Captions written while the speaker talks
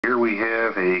Here we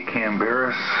have a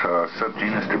Cambarus,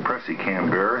 subgenus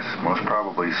Depressicambarus, most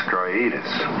probably striatus.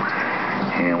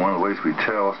 And one of the ways we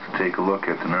tell is to take a look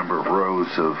at the number of rows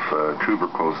of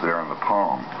tubercles there on the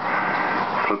palm.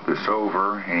 Flip this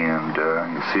over and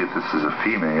you see that this is a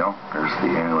female. There's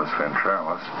the annulus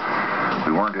ventralis.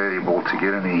 We weren't able to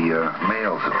get any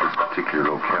males at this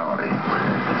particular locality.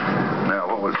 Now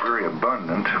what was very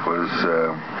abundant was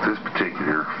this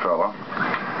particular fella.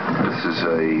 This is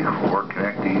a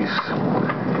Orchnectes,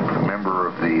 a member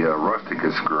of the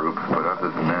rusticus group, but other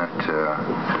than that,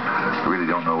 I really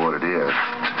don't know what it is.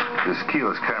 This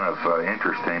keel is kind of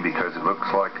interesting because it looks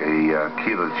like a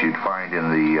keel that you'd find in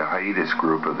the hiatus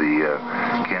group of the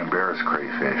Cambarus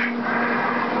crayfish.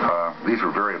 These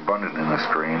were very abundant in the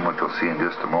stream, which you'll see in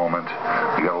just a moment.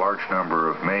 We got a large number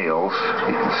of males.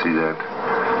 You can see that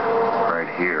right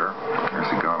here. There's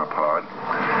the gonopod.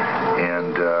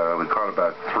 And we caught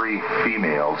about 3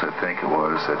 females, I think it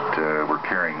was, that were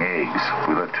carrying eggs.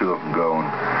 We let 2 of them go and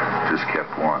just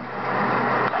kept 1.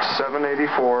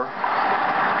 784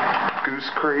 Goose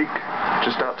Creek,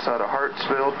 just outside of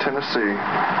Hartsville, Tennessee.